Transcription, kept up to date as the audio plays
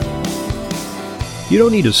You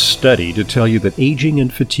don't need a study to tell you that aging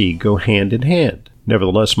and fatigue go hand in hand.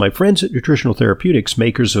 Nevertheless, my friends at Nutritional Therapeutics,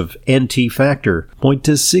 makers of NT Factor, point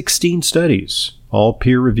to 16 studies, all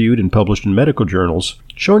peer-reviewed and published in medical journals,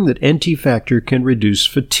 showing that NT Factor can reduce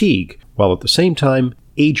fatigue, while at the same time,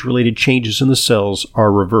 age-related changes in the cells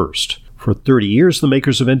are reversed. For 30 years, the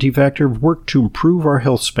makers of NT Factor have worked to improve our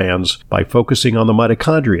health spans by focusing on the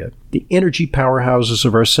mitochondria, the energy powerhouses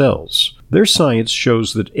of our cells. Their science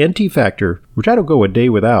shows that NT Factor, which I don't go a day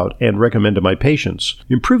without and recommend to my patients,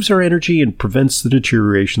 improves our energy and prevents the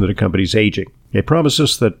deterioration that accompanies aging. They promise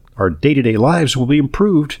us that our day-to-day lives will be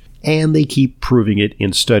improved, and they keep proving it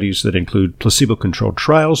in studies that include placebo-controlled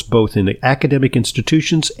trials both in the academic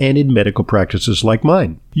institutions and in medical practices like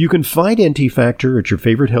mine. You can find NT Factor at your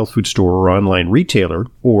favorite health food store or online retailer,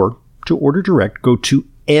 or to order direct, go to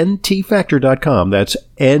ntfactor.com. That's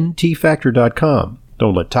ntfactor.com.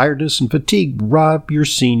 Don't let tiredness and fatigue rob your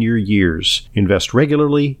senior years. Invest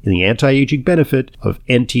regularly in the anti-aging benefit of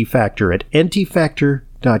NT Factor at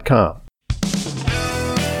ntfactor.com.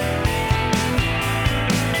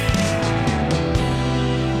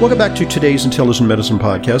 Welcome back to today's Intelligent Medicine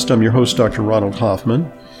Podcast. I'm your host, Dr. Ronald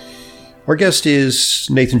Hoffman. Our guest is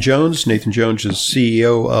Nathan Jones. Nathan Jones is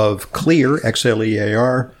CEO of Xlear,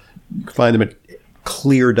 Xlear. You can find them at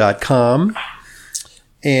xlear.com.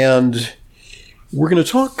 And we're going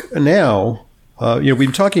to talk now, we've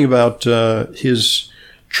been talking about his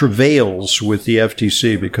travails with the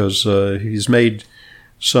FTC because he's made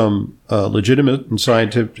some legitimate and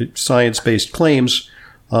science-based claims,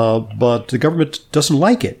 but the government doesn't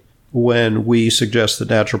like it when we suggest that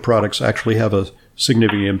natural products actually have a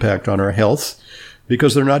significant impact on our health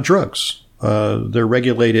because they're not drugs. They're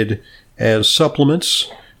regulated as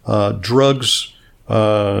supplements. Drugs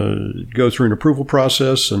go through an approval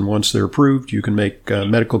process, and once they're approved, you can make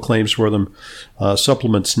medical claims for them.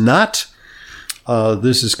 Supplements not.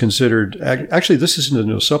 This is considered, actually, this isn't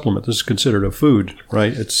a supplement. This is considered a food,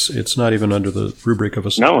 right? It's not even under the rubric of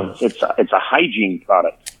a supplement. No, it's a hygiene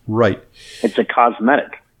product. Right. It's a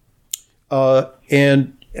cosmetic.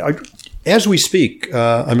 As we speak,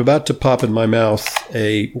 I'm about to pop in my mouth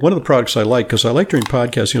one of the products I like, because I like during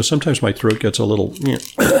podcasts, sometimes my throat gets a little,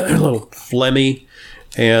 a little phlegmy.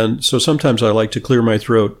 And so sometimes I like to clear my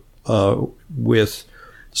throat with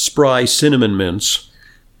Spry cinnamon mints.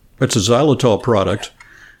 It's a xylitol product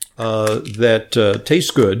that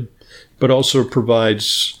tastes good, but also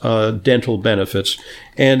provides dental benefits.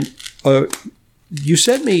 And you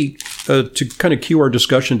sent me to kind of cue our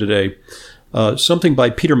discussion today something by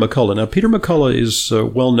Peter McCullough. Now, Peter McCullough is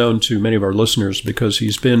well known to many of our listeners because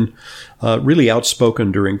he's been really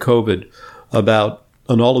outspoken during COVID about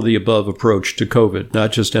an all-of-the-above approach to COVID,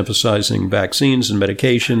 not just emphasizing vaccines and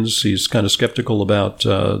medications. He's kind of skeptical about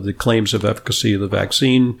the claims of efficacy of the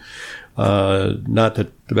vaccine. Not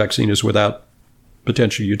that the vaccine is without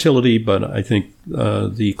potential utility, but I think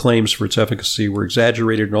the claims for its efficacy were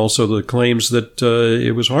exaggerated, and also the claims that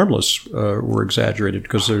it was harmless were exaggerated,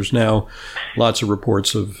 because there's now lots of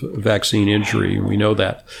reports of vaccine injury, and we know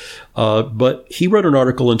that. But he wrote an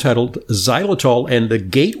article entitled Xylitol and the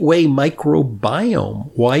Gateway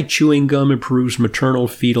Microbiome, Why Chewing Gum Improves Maternal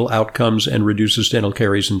Fetal Outcomes and Reduces Dental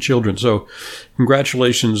Caries in Children. So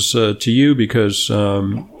congratulations to you, because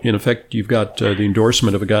in effect you've got the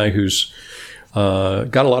endorsement of a guy who's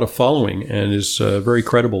got a lot of following and is very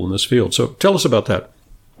credible in this field. So tell us about that.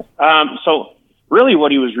 So really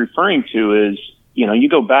what he was referring to is, you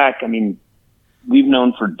go back, we've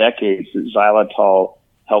known for decades that xylitol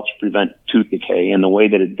helps prevent tooth decay. And the way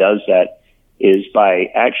that it does that is by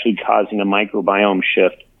actually causing a microbiome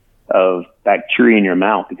shift of bacteria in your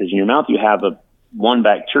mouth, because in your mouth you have one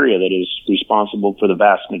bacteria that is responsible for the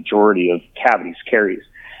vast majority of cavities, caries,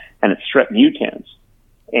 and it's strep mutans.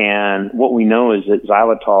 And what we know is that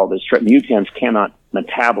xylitol, the strep mutans cannot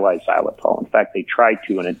metabolize xylitol. In fact, they try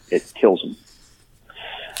to, and it kills them.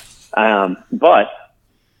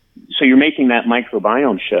 So you're making that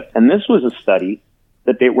microbiome shift. And this was a study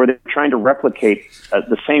that where they're trying to replicate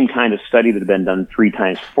the same kind of study that had been done 3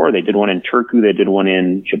 times before. They did one in Turku, they did one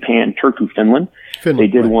in Japan, Finland. They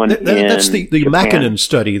did one that's the Japan. Makinen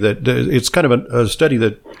study. That it's kind of a study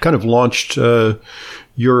that kind of launched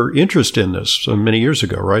your interest in this many years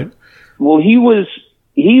ago, right? Well, he was.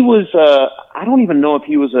 I don't even know if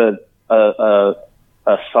he was a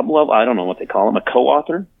sublevel. I don't know what they call him, a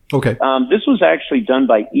co-author. Okay. This was actually done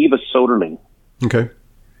by Eva Soderling. Okay.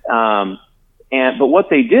 But what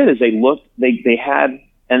they did is they looked. They had,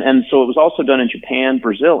 and so it was also done in Japan,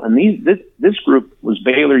 Brazil, and this group was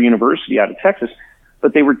Baylor University out of Texas,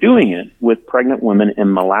 but they were doing it with pregnant women in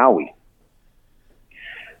Malawi,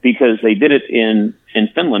 because they did it in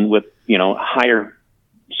Finland with higher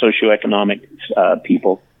socioeconomic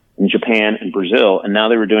people in Japan and Brazil, and now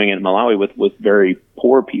they were doing it in Malawi with very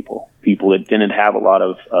poor people that didn't have a lot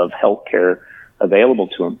of health care available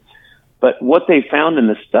to them. But what they found in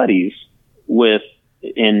the studies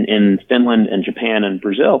in Finland and Japan and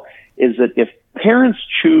Brazil is that if parents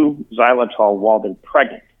chew xylitol while they're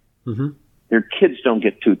pregnant, their kids don't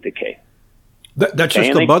get tooth decay. That's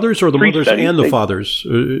just the mothers, or the mothers and the fathers?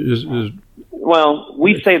 Well,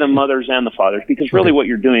 we say the mothers and the fathers because really what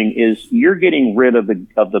you're doing is you're getting rid of the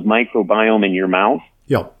microbiome in your mouth.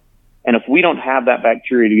 Yeah. And if we don't have that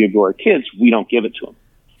bacteria to give to our kids, we don't give it to them.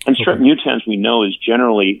 And strep mutans, we know, is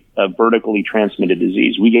generally a vertically transmitted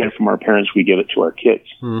disease. We get it from our parents, we give it to our kids.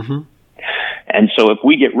 And so if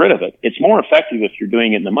we get rid of it, it's more effective if you're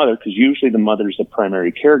doing it in the mother, because usually the mother's the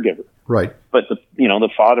primary caregiver. Right. But the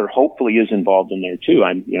father hopefully is involved in there too.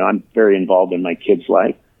 I'm very involved in my kid's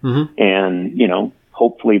life, and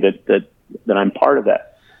hopefully that I'm part of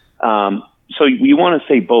that. So you want to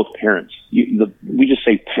say both parents. We just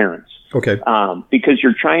say parents. Okay. Because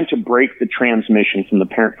you're trying to break the transmission from the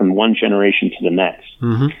parent from one generation to the next.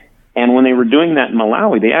 And when they were doing that in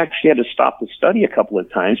Malawi, they actually had to stop the study a couple of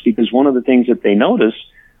times because one of the things that they noticed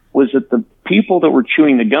was that the people that were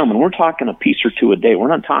chewing the gum, and we're talking a piece or two a day, we're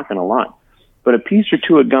not talking a lot, but a piece or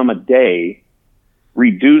two of gum a day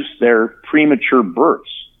reduced their premature births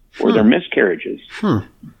or their miscarriages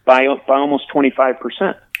by almost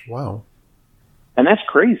 25%. Wow. And that's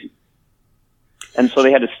crazy. And so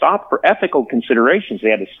they had to stop for ethical considerations.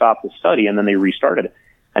 They had to stop the study, and then they restarted it.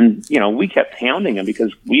 And, we kept hounding them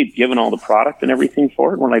because we had given all the product and everything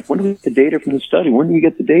for it. We're like, when do we get the data from the study? When do we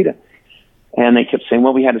get the data? And they kept saying,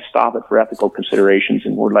 well, we had to stop it for ethical considerations.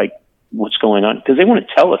 And we're like, what's going on? Because they wouldn't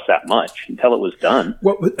tell us that much until it was done.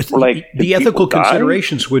 Well, we're like, the ethical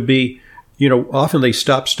considerations would be, often they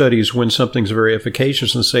stop studies when something's very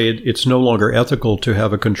efficacious and say it's no longer ethical to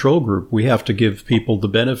have a control group. We have to give people the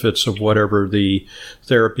benefits of whatever the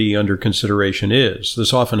therapy under consideration is.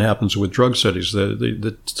 This often happens with drug studies. They're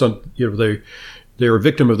a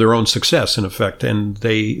victim of their own success, in effect, and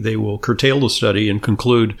they will curtail the study and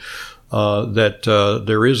conclude that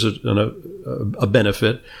there is a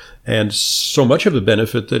benefit, and so much of a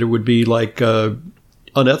benefit that it would be like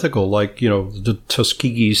unethical, like, the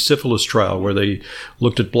Tuskegee syphilis trial, where they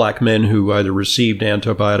looked at black men who either received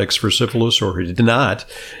antibiotics for syphilis or who did not.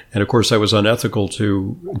 And of course, that was unethical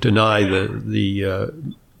to deny the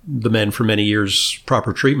men for many years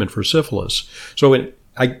proper treatment for syphilis. So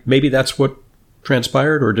maybe that's what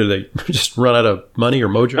transpired, or did they just run out of money or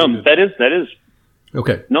mojo? No, that is.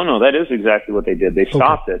 Okay. No, that is exactly what they did. They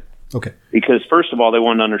stopped it. Okay. Because first of all, they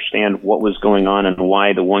wanted to understand what was going on and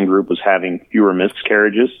why the one group was having fewer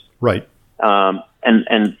miscarriages. Right.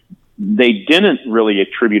 And they didn't really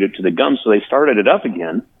attribute it to the gum, so they started it up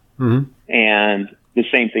again, and the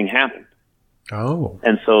same thing happened. Oh.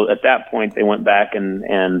 And so at that point, they went back and they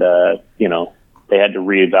had to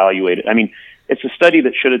reevaluate it. I mean, it's a study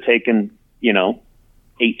that should have taken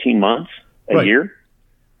 18 months, a year,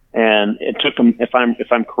 and it took them, if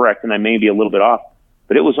I'm correct, and I may be a little bit off,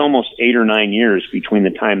 but it was almost 8 or 9 years between the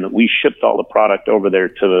time that we shipped all the product over there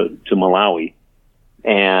to Malawi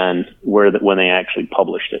and when they actually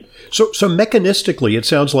published it. So mechanistically, it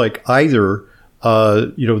sounds like either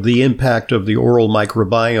the impact of the oral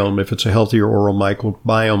microbiome, if it's a healthier oral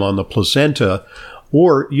microbiome on the placenta,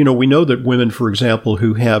 or we know that women, for example,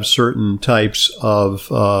 who have certain types of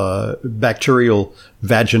bacterial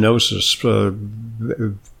vaginosis,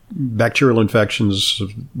 bacterial infections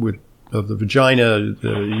of the vagina,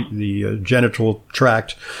 the genital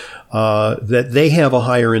tract, that they have a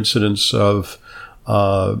higher incidence of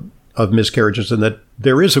miscarriages, and that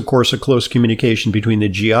there is, of course, a close communication between the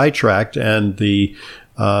GI tract and the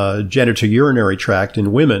genitourinary tract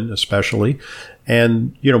in women, especially.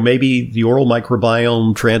 And, maybe the oral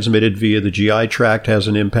microbiome transmitted via the GI tract has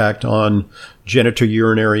an impact on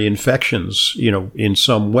genitourinary infections, in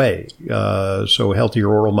some way. So a healthier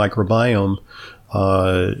oral microbiome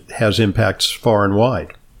has impacts far and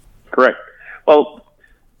wide. Correct. Well,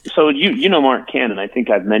 so you know Mark Cannon. I think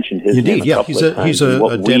I've mentioned his name a couple of times. He's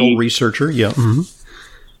a dental researcher. Yeah. Mm-hmm.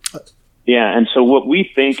 Yeah, and so what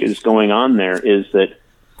we think is going on there is that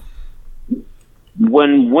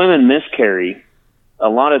when women miscarry, a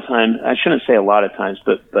lot of times, I shouldn't say a lot of times,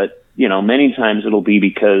 but many times it'll be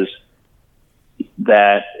because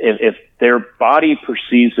that if their body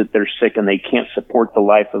perceives that they're sick and they can't support the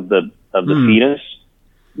life of the fetus,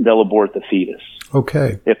 they'll abort the fetus.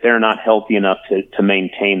 Okay. If they're not healthy enough to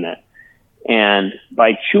maintain that. And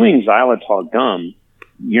by chewing xylitol gum,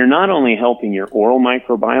 you're not only helping your oral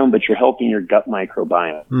microbiome, but you're helping your gut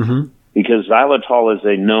microbiome. Mm-hmm. Because xylitol is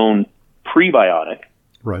a known prebiotic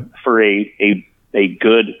right, for a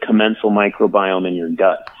good commensal microbiome in your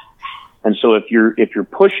gut. And so if you're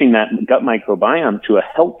pushing that gut microbiome to a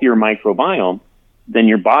healthier microbiome, then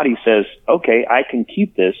your body says, okay, I can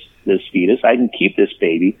keep this fetus, I can keep this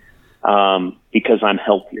baby, because I'm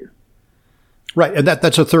healthier. Right, and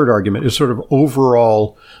that's a third argument, is sort of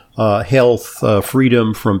overall health,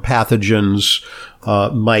 freedom from pathogens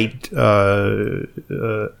might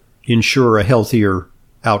ensure a healthier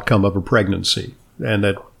outcome of a pregnancy.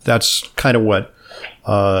 And that's kind of what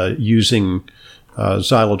using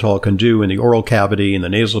xylitol can do in the oral cavity and the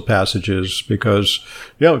nasal passages, because,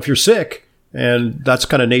 if you're sick, and that's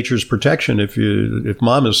kind of nature's protection. If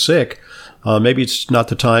mom is sick, maybe it's not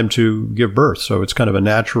the time to give birth. So it's kind of a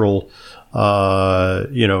natural,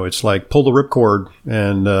 it's like pull the ripcord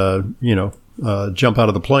and, jump out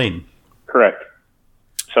of the plane. Correct.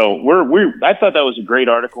 So I thought that was a great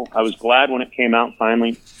article. I was glad when it came out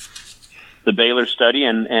finally, the Baylor study,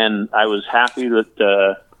 and I was happy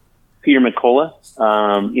that Peter McCullough,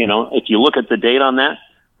 if you look at the date on that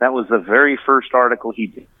was the very first article he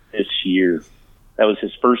did this year. That was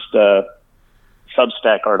his first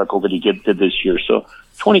Substack article that he did this year. So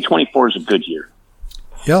 2024 is a good year.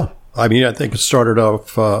 Yeah. I mean, I think it started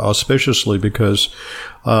off auspiciously because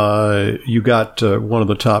you got one of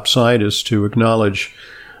the top scientists to acknowledge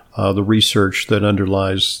the research that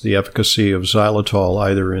underlies the efficacy of xylitol,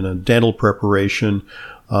 either in a dental preparation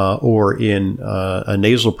or in a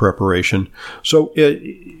nasal preparation. So,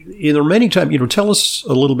 in the remaining time, tell us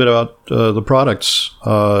a little bit about the products.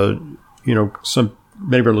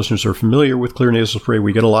 Many of our listeners are familiar with Clear Nasal Spray.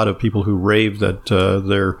 We get a lot of people who rave that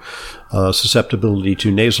their susceptibility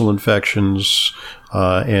to nasal infections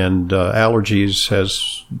and allergies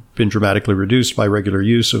has been dramatically reduced by regular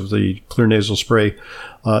use of the Clear Nasal Spray.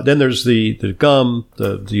 Then there's the gum,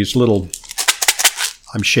 these little,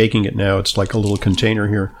 I'm shaking it now, it's like a little container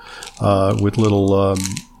here with little,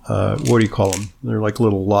 what do you call them? They're like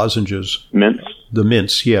little lozenges. Mints. The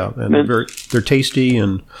mints, yeah. And they're tasty,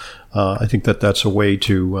 and I think that's a way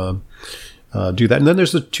to do that. And then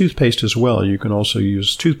there's the toothpaste as well. You can also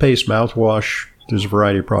use toothpaste, mouthwash. There's a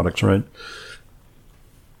variety of products, right?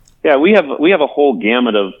 Yeah, we have a whole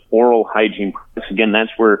gamut of oral hygiene products. Again,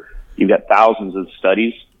 that's where you've got thousands of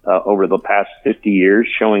studies over the past 50 years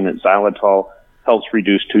showing that xylitol helps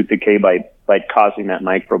reduce tooth decay by causing that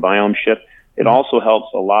microbiome shift. It also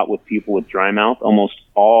helps a lot with people with dry mouth. Almost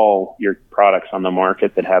all your products on the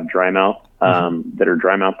market that have dry mouth, that are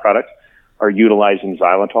dry mouth products, are utilizing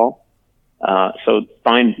xylitol. So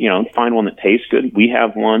find one that tastes good. We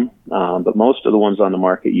have one, but most of the ones on the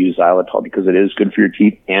market use xylitol because it is good for your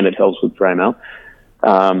teeth and it helps with dry mouth.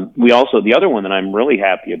 The other one that I'm really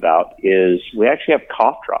happy about is we actually have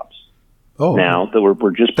cough drops now that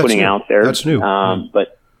we're just putting out there. That's new.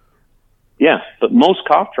 But most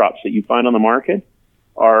cough drops that you find on the market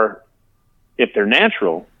are, if they're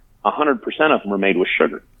natural, 100% of them are made with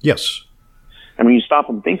sugar. Yes. And when you stop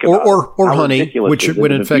and think about or honey, which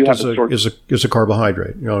when in fact is a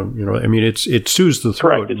carbohydrate. I mean, it soothes the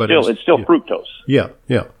throat. Correct. But it's still fructose. Yeah.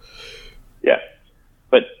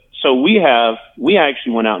 But so we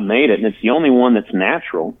actually went out and made it, and it's the only one that's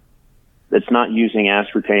natural, that's not using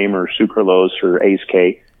aspartame or sucralose or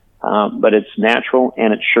ACE-K. But it's natural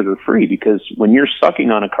and it's sugar-free, because when you're sucking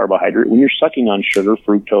on a carbohydrate, when you're sucking on sugar,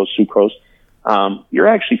 fructose, sucrose, you're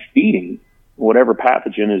actually feeding whatever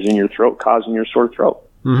pathogen is in your throat causing your sore throat.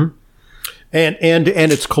 Mm-hmm. And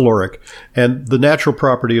it's caloric. And the natural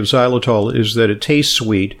property of xylitol is that it tastes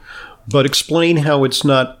sweet. But explain how it's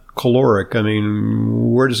not caloric. I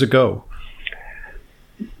mean, where does it go?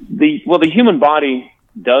 The human body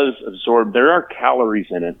does absorb. There are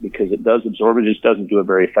calories in it because it does absorb. It just doesn't do it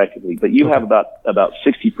very effectively. But you have about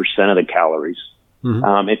 60% of the calories.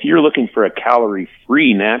 Mm-hmm. If you're looking for a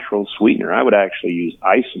calorie-free natural sweetener, I would actually use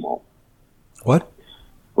isomalt. What?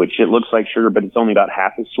 Which it looks like sugar, but it's only about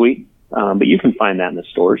half as sweet. But you can find that in the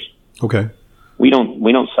stores. Okay. We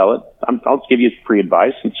don't sell it. I'll give you free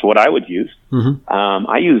advice. It's what I would use. Mm-hmm.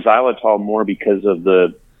 I use xylitol more because of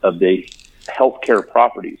the healthcare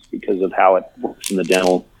properties, because of how it works in the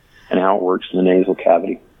dental and how it works in the nasal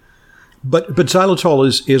cavity. But xylitol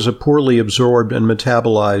is a poorly absorbed and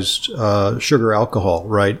metabolized sugar alcohol,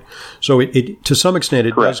 right? So it to some extent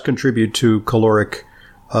it Correct. does contribute to caloric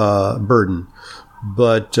burden,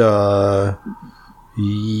 but but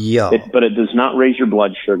it does not raise your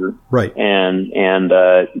blood sugar, right? And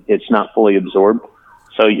it's not fully absorbed,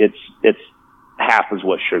 so it's half is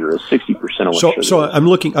what sugar is, 60% of what sugar is. So I'm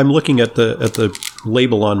looking at the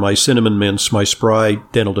label on my cinnamon mints, my Spry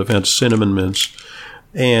Dental Defense cinnamon mints,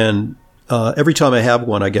 and Every time I have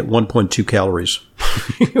one, I get 1.2 calories.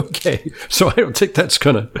 Okay, so I don't think that's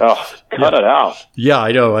gonna. Oh, cut it out. Yeah,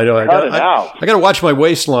 I know. Cut it out. I got to watch my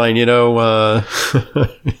waistline. I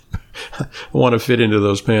want to fit into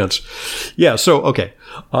those pants. Yeah. So okay.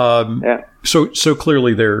 Yeah. So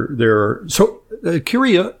clearly they're so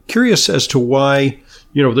curious as to why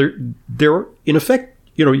there in effect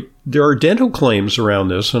there are dental claims around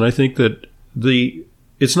this, and I think that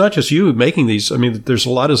it's not just you making these. I mean, there's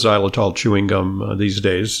a lot of xylitol chewing gum these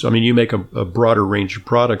days. I mean, you make a broader range of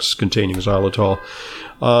products containing xylitol.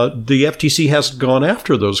 The FTC hasn't gone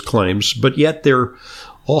after those claims, but yet they're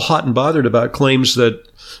all hot and bothered about claims that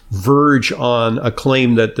verge on a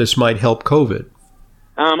claim that this might help COVID.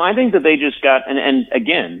 I think that they just got, and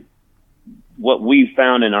again, what we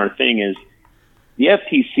found in our thing is the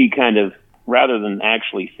FTC kind of, rather than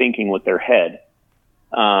actually thinking with their head,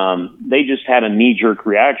 they just had a knee-jerk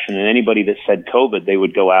reaction, and anybody that said COVID, they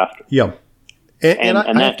would go after. Yeah, and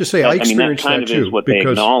I have to say, I experienced that too. Is what they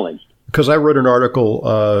acknowledged. Because I wrote an article,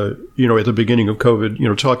 at the beginning of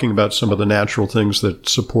COVID, talking about some of the natural things that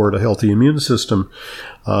support a healthy immune system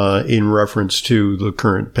in reference to the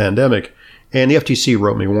current pandemic. And the FTC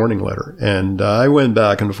wrote me a warning letter. And I went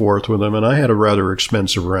back and forth with them, and I had a rather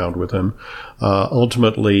expensive round with them.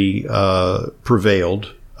 Ultimately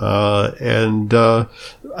prevailed. I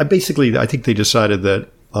think they decided that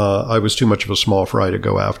I was too much of a small fry to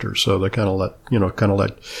go after. So they kind of let,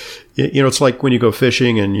 it's like when you go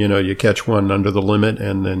fishing and, you catch one under the limit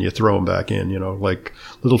and then you throw them back in, like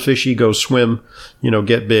little fishy, go swim,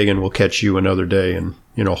 get big and we'll catch you another day and,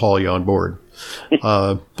 haul you on board.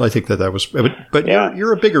 I think that was, but yeah.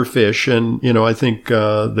 You're a bigger fish. And, I think,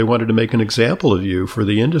 they wanted to make an example of you for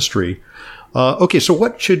the industry. Okay. So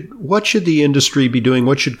what should the industry be doing?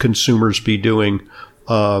 What should consumers be doing?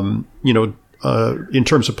 In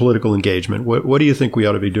terms of political engagement, what do you think we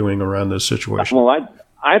ought to be doing around this situation? Well,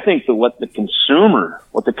 I think that what the consumer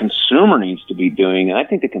needs to be doing, I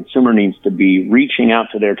think the consumer needs to be reaching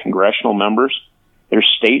out to their congressional members, their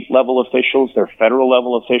state level officials, their federal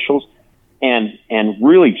level officials, and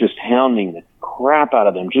really just hounding the crap out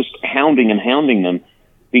of them, just hounding them,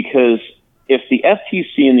 because if the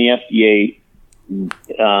FTC and the FDA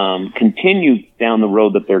continue down the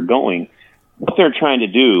road that they're going, what they're trying to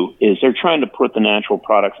do is they're trying to put the natural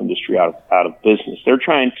products industry out of business. They're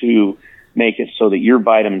trying to make it so that your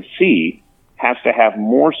vitamin C has to have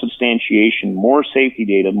more substantiation, more safety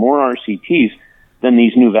data, more RCTs than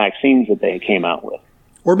these new vaccines that they came out with.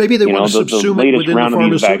 Or maybe they want to subsume it within the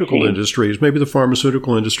pharmaceutical industries. Maybe the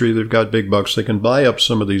pharmaceutical industry, they've got big bucks. They can buy up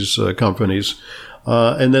some of these companies,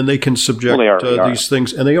 and then they can subject these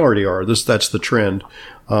things. And they already are. That's the trend.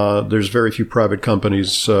 There's very few private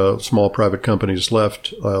companies, small private companies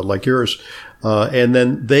left, like yours. And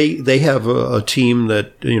then they have a team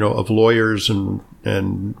that, of lawyers and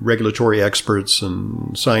regulatory experts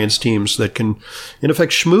and science teams that can, in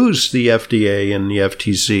effect, schmooze the FDA and the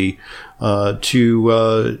FTC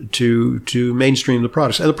to mainstream the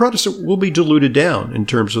products. And the products will be diluted down in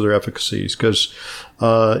terms of their efficacies because,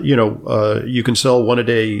 you can sell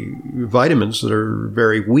one-a-day vitamins that are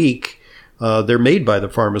very weak. They're made by the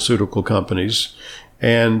pharmaceutical companies,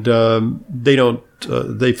 and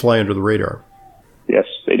they fly under the radar. Yes,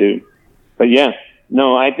 they do. But yeah,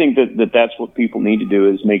 no, I think that's what people need to do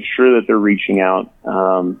is make sure that they're reaching out,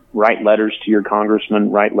 write letters to your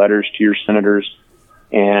congressman, write letters to your senators,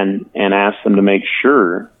 and ask them to make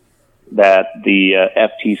sure that the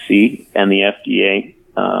FTC and the FDA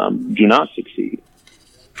do not succeed.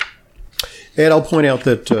 And I'll point out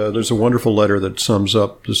that there's a wonderful letter that sums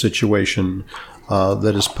up the situation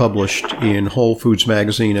that is published in Whole Foods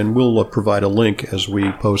Magazine, and we'll provide a link as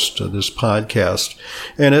we post this podcast.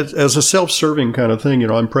 And as a self-serving kind of thing,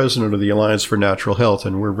 I'm president of the Alliance for Natural Health,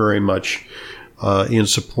 and we're very much in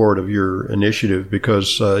support of your initiative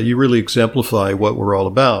because you really exemplify what we're all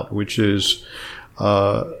about, which is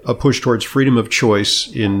a push towards freedom of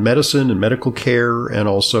choice in medicine and medical care, and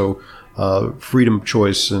also freedom of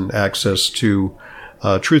choice and access to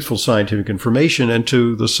truthful scientific information and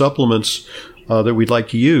to the supplements that we'd like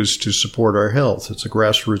to use to support our health. It's a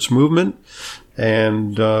grassroots movement,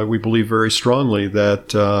 and we believe very strongly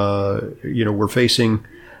that we're facing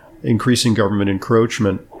increasing government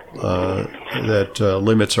encroachment that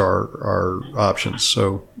limits our options.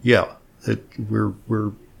 So yeah,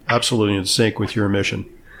 we're absolutely in sync with your mission.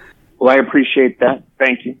 Well, I appreciate that.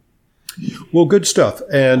 Thank you. Well, good stuff.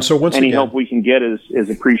 And so any help we can get is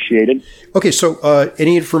appreciated. Okay, so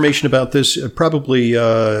any information about this, probably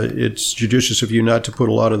it's judicious of you not to put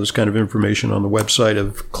a lot of this kind of information on the website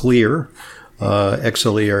of Clear.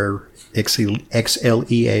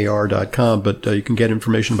 xlear.com, but you can get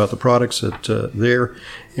information about the products there,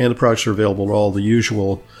 and the products are available at all the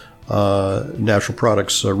usual natural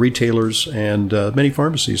products retailers and many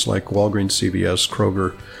pharmacies like Walgreens, CVS,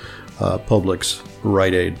 Kroger, Publix,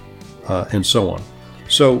 Rite Aid, and so on.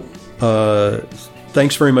 So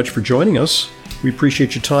thanks very much for joining us. We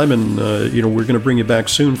appreciate your time, and we're going to bring you back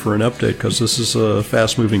soon for an update, because this is a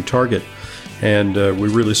fast-moving target, and we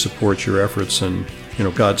really support your efforts, and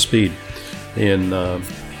Godspeed in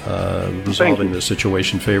resolving the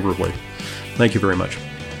situation favorably. Thank you very much.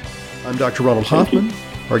 I'm Dr. Ronald Hoffman.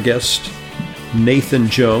 Our guest, Nathan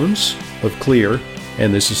Jones of Clear,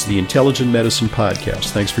 and this is the Intelligent Medicine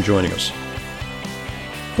Podcast. Thanks for joining us.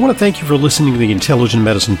 I want to thank you for listening to the Intelligent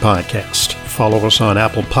Medicine Podcast. Follow us on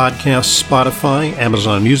Apple Podcasts, Spotify,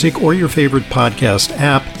 Amazon Music, or your favorite podcast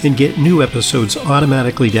app, and get new episodes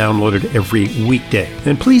automatically downloaded every weekday.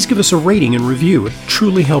 And please give us a rating and review. It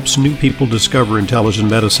truly helps new people discover intelligent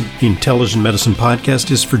medicine. The Intelligent Medicine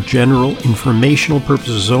Podcast is for general informational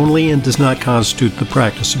purposes only and does not constitute the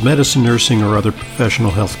practice of medicine, nursing, or other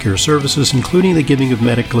professional healthcare services, including the giving of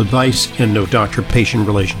medical advice, and no doctor-patient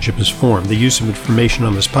relationship is formed. The use of information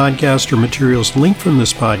on this podcast or materials linked from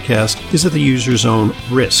this podcast is at the user's own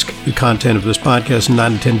risk. The content of this podcast is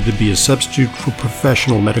not intended to be a substitute for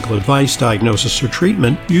professional medical advice, diagnosis, or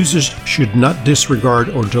treatment. Users should not disregard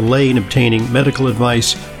or delay in obtaining medical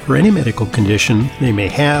advice for any medical condition they may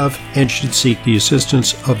have, and should seek the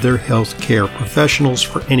assistance of their health care professionals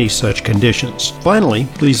for any such conditions. Finally,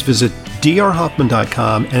 please visit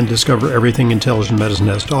drhoffman.com and discover everything Intelligent Medicine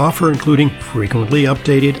has to offer, including frequently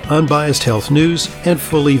updated, unbiased health news and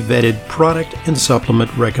fully vetted product and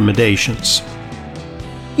supplement recommendations.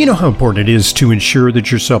 You know how important it is to ensure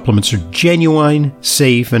that your supplements are genuine,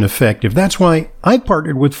 safe, and effective. That's why I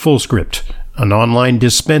partnered with Fullscript, an online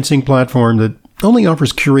dispensing platform that only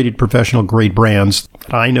offers curated professional-grade brands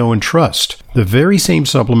that I know and trust. The very same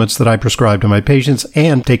supplements that I prescribe to my patients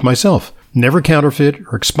and take myself. Never counterfeit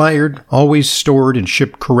or expired, always stored and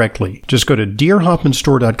shipped correctly. Just go to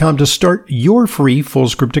drhoffmanstore.com to start your free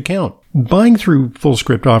Fullscript account. Buying through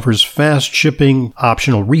Fullscript offers fast shipping,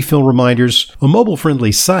 optional refill reminders, a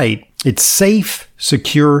mobile-friendly site. It's safe,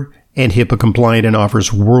 secure, and HIPAA compliant, and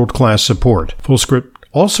offers world-class support. Fullscript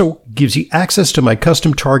also gives you access to my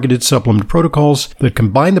custom targeted supplement protocols that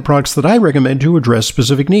combine the products that I recommend to address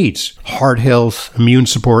specific needs: heart health, immune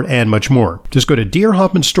support, and much more. Just go to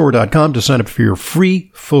drhoffmanstore.com to sign up for your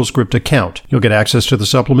free Fullscript account. You'll get access to the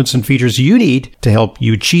supplements and features you need to help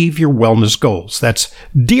you achieve your wellness goals. That's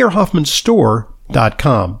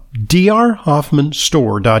drhoffmanstore.com.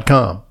 drhoffmanstore.com.